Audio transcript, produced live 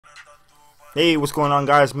Hey, what's going on,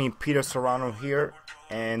 guys? Me, Peter Serrano here,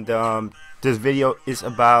 and this video is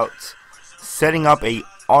about setting up a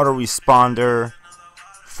autoresponder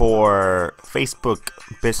for Facebook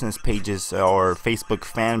business pages or Facebook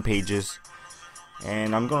fan pages.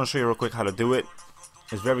 And I'm going to show you real quick how to do it.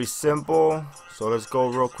 It's very simple. So let's go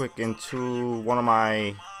real quick into one of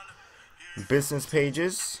my business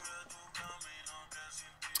pages,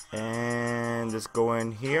 and let's go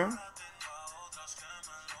in here.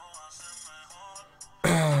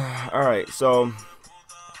 Alright, so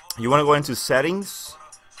you want to go into settings,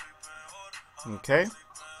 okay,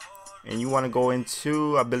 and you want to go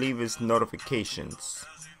into, I believe it's notifications.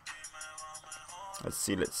 Let's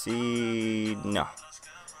see, no,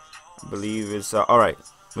 I believe it's alright,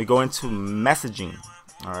 we go into messaging.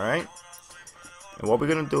 Alright, and what we're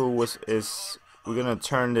gonna do is we're gonna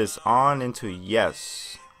turn this on into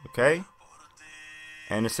yes, okay,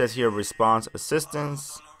 and it says here response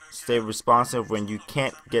assistance. Stay responsive when you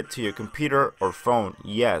can't get to your computer or phone.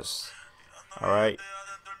 Yes. Alright.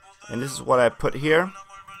 And this is what I put here.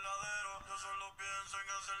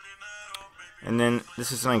 And then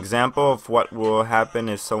this is an example of what will happen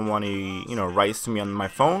if someone writes to me on my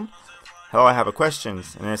phone. Hello, I have a question.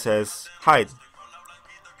 And it says, Hi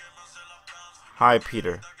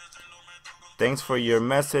Peter. Thanks for your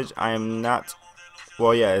message. I am not,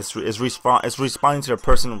 well, yeah, it's responding to the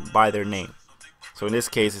person by their name. So in this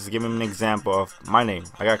case, it's giving me an example of my name.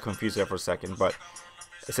 I got confused there for a second, but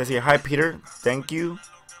it says here, Hi Peter, thanks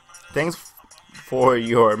for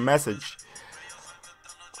your message.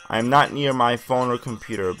 I am not near my phone or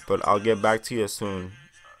computer, but I'll get back to you soon.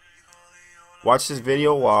 Watch this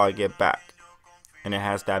video while I get back. And it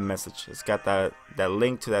has that message. It's got that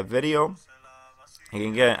link to that video.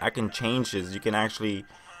 I can change this. You can actually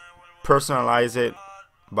personalize it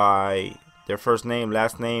by their first name,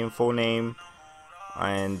 last name, full name,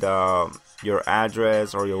 and your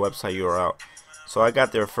address or your website URL. So I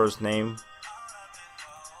got their first name,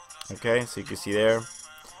 okay, so you can see there,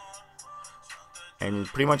 and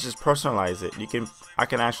pretty much just personalize it. I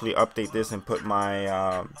can actually update this and put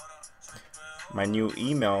my my new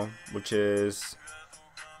email, which is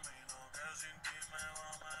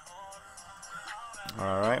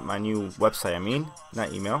alright, my new website, I mean,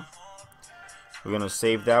 not email. We're gonna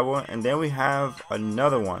save that one, and then we have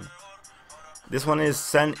another one. This one is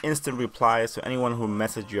send instant replies to anyone who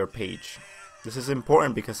messaged your page. This is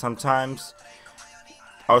important because sometimes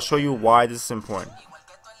I'll show you why this is important.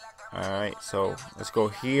 Alright, so let's go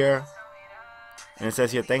here. And it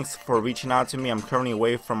says here, thanks for reaching out to me. I'm currently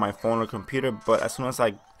away from my phone or computer, but as soon as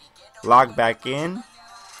I log back in,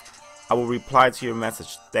 I will reply to your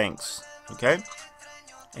message. Thanks. Okay?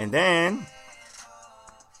 And then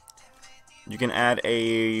you can add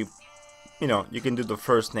a, you can do the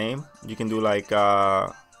first name. You can do like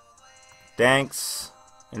thanks,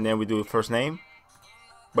 and then we do the first name.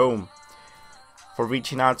 Boom. For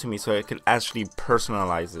reaching out to me, so it could actually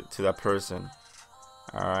personalize it to that person.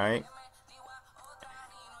 Alright.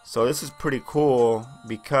 So this is pretty cool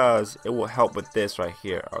because it will help with this right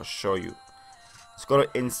here. I'll show you. Let's go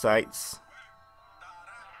to Insights.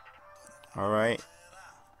 Alright.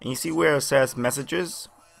 And you see where it says messages?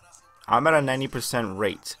 I'm at a 90%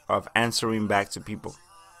 rate of answering back to people.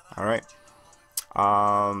 Alright.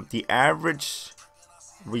 The average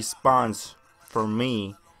response for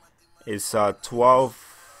me is 12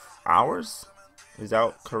 hours. Is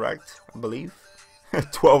that correct? I believe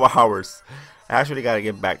 12 hours. I actually gotta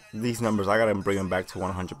get back these numbers. I gotta bring them back to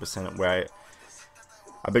 100%. Where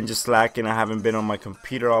I've been just slacking. I haven't been on my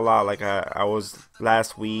computer a lot like I was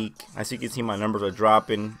last week. As you can see, my numbers are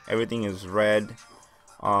dropping. Everything is red.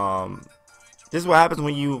 This is what happens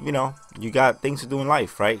when you got things to do in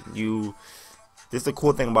life, right? This is the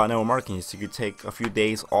cool thing about network marketing, is you could take a few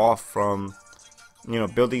days off from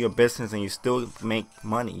building your business, and you still make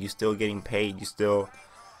money. You still getting paid. You still,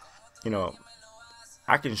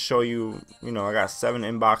 I can show you, I got 7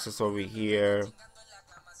 inboxes over here.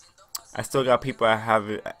 I still got people I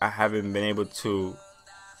haven't been able to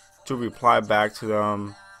reply back to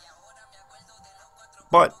them,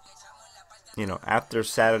 but after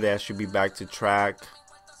Saturday I should be back to track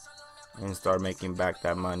and start making back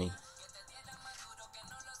that money.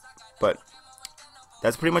 But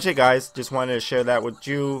that's pretty much it, guys. Just wanted to share that with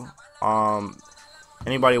you.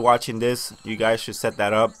 Anybody watching this, you guys should set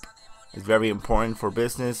that up. It's very important for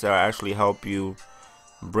business. It'll actually help you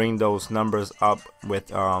bring those numbers up with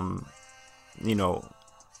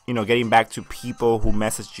getting back to people who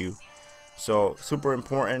messaged you. So super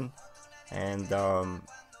important. And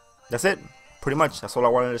that's it. Pretty much, that's all I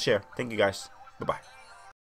wanted to share. Thank you, guys. Bye-bye.